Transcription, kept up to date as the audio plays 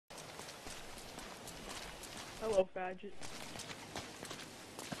Hello, Fadget.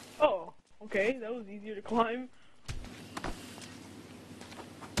 Oh, okay, that was easier to climb.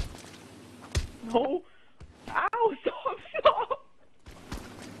 No. Ow, stop!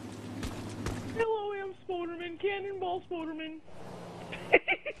 Hello, I'm Spoderman, Cannonball Spoderman.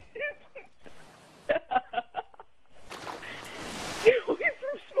 Get away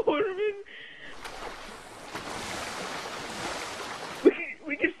from Spoderman.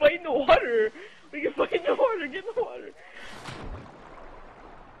 We can fight in the water. We can fight in the water. Get in the water.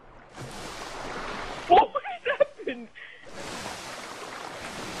 What just happened?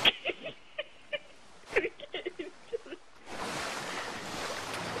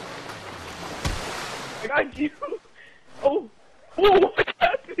 I got you. Oh. Whoa, what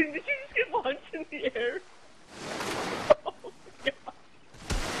happened? Did you just get launched in the air? Oh my god.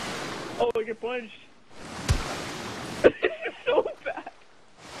 Oh, I get punched. This is so bad.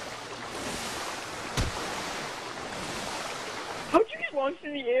 How'd you get launched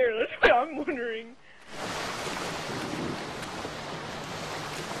in the air? That's what I'm wondering.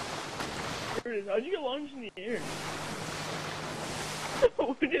 There it is. How'd you get launched in the air?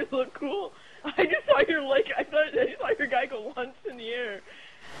 Did it look cool? I just saw your leg. I just saw your guy go launched in the air.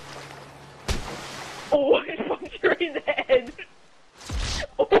 Oh, I punched you right in the head.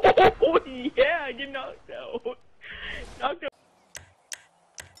 Oh yeah, I get knocked out. Knocked out.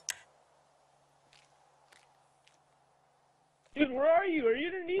 Dude, where are you? Are you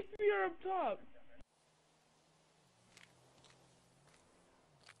underneath me or up top?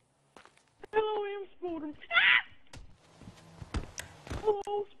 Hello, I'm Spoderman. Ah!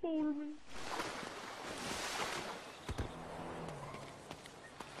 Hello, Spoderman.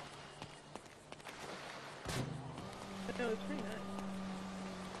 No, it's pretty nice.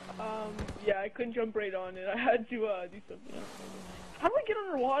 Yeah, I couldn't jump right on it. I had to, do something else. How do I get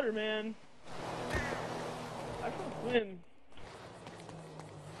underwater, man? I can't swim.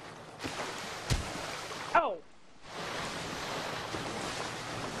 Ow!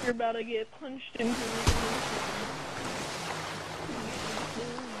 You're about to get punched into the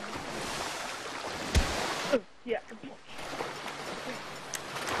oh, yeah, punch.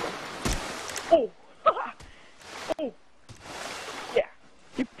 Oh! Oh! Yeah,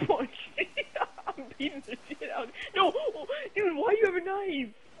 you punched. I'm beating the shit out. No! Oh, dude, why do you have a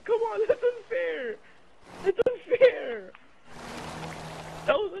knife? Come on, let's